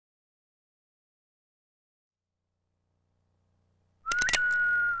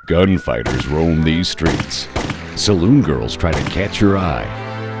Gunfighters roam these streets. Saloon girls try to catch your eye.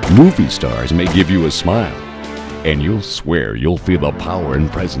 Movie stars may give you a smile. And you'll swear you'll feel the power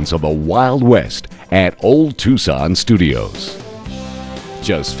and presence of the Wild West at Old Tucson Studios.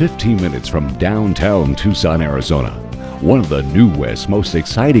 Just 15 minutes from downtown Tucson, Arizona, one of the New West's most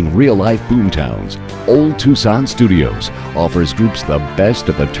exciting real-life boomtowns, Old Tucson Studios offers groups the best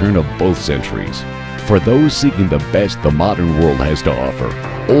of the turn of both centuries. For those seeking the best the modern world has to offer,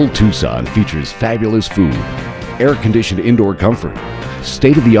 Old Tucson features fabulous food, air-conditioned indoor comfort,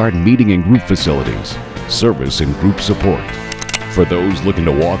 state-of-the-art meeting and group facilities, service and group support. For those looking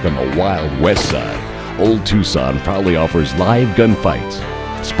to walk on the Wild West side, Old Tucson proudly offers live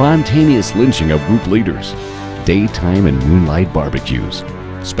gunfights, spontaneous lynching of group leaders, daytime and moonlight barbecues,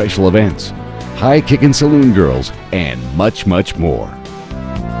 special events, high-kicking saloon girls, and much, much more.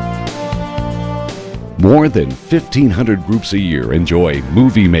 More than 1,500 groups a year enjoy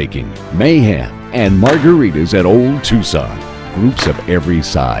movie making, mayhem, and margaritas at Old Tucson. Groups of every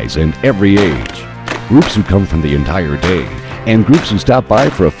size and every age. Groups who come from the entire day, and groups who stop by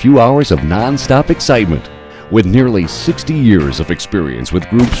for a few hours of non-stop excitement. With nearly 60 years of experience with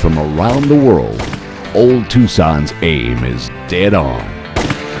groups from around the world, Old Tucson's aim is dead on.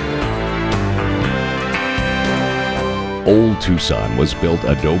 Old Tucson was built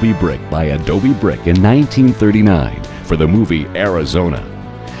adobe brick by adobe brick in 1939 for the movie Arizona.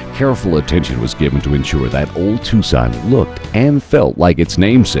 Careful attention was given to ensure that Old Tucson looked and felt like its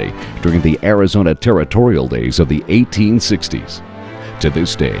namesake during the Arizona territorial days of the 1860s. To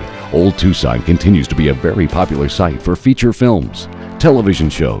this day, Old Tucson continues to be a very popular site for feature films, television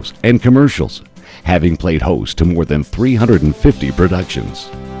shows, and commercials, having played host to more than 350 productions.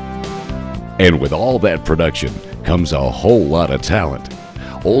 And with all that production comes a whole lot of talent.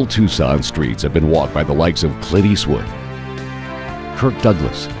 Old Tucson streets have been walked by the likes of Clint Eastwood, Kirk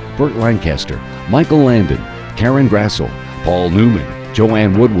Douglas, Burt Lancaster, Michael Landon, Karen Grassel, Paul Newman,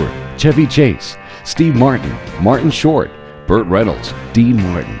 Joanne Woodward, Chevy Chase, Steve Martin, Martin Short, Burt Reynolds, Dean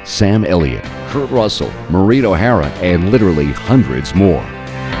Martin, Sam Elliott, Kurt Russell, Maureen O'Hara, and literally hundreds more.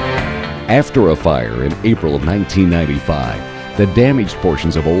 After a fire in April of 1995, the damaged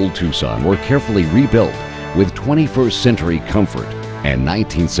portions of Old Tucson were carefully rebuilt with 21st century comfort and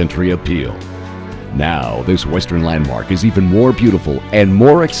 19th century appeal. Now, this western landmark is even more beautiful and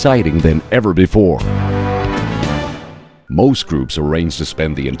more exciting than ever before. Most groups arrange to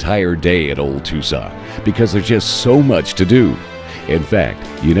spend the entire day at Old Tucson because there's just so much to do. In fact,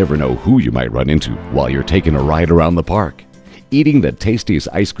 you never know who you might run into while you're taking a ride around the park, eating the tastiest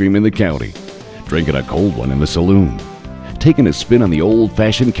ice cream in the county, drinking a cold one in the saloon, taking a spin on the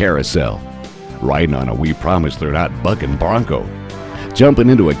old-fashioned carousel, riding on a We Promise They're Not Bucking Bronco, jumping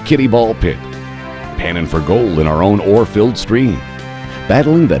into a kiddie ball pit, panning for gold in our own ore-filled stream,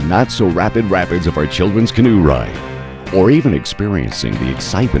 battling the not-so-rapid rapids of our children's canoe ride, or even experiencing the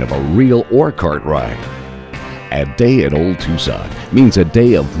excitement of a real ore cart ride. A day at Old Tucson means a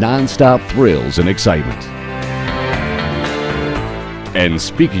day of non-stop thrills and excitement. And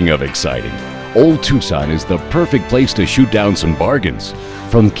speaking of exciting, Old Tucson is the perfect place to shoot down some bargains.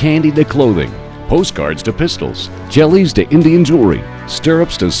 From candy to clothing, postcards to pistols, jellies to Indian jewelry,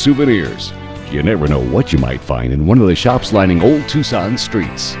 stirrups to souvenirs. You never know what you might find in one of the shops lining Old Tucson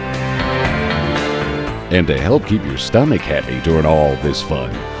streets. And to help keep your stomach happy during all this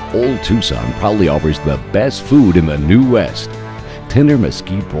fun, Old Tucson proudly offers the best food in the New West. Tender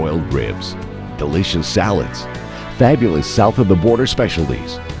mesquite broiled ribs, delicious salads, fabulous south of the border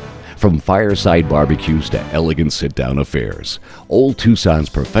specialties. From fireside barbecues to elegant sit-down affairs, Old Tucson's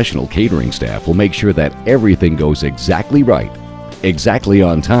professional catering staff will make sure that everything goes exactly right, exactly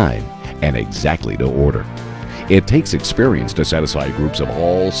on time, and exactly to order. It takes experience to satisfy groups of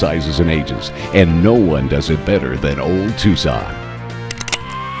all sizes and ages, and no one does it better than Old Tucson.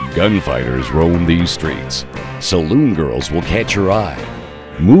 Gunfighters roam these streets. Saloon girls will catch your eye.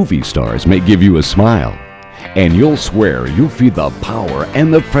 Movie stars may give you a smile. And you'll swear you feel the power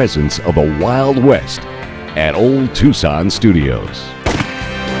and the presence of the Wild West at Old Tucson Studios.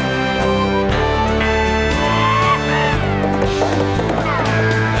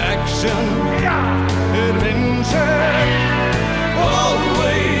 Action, adventure,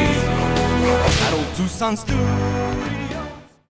 always at Old Tucson Studios.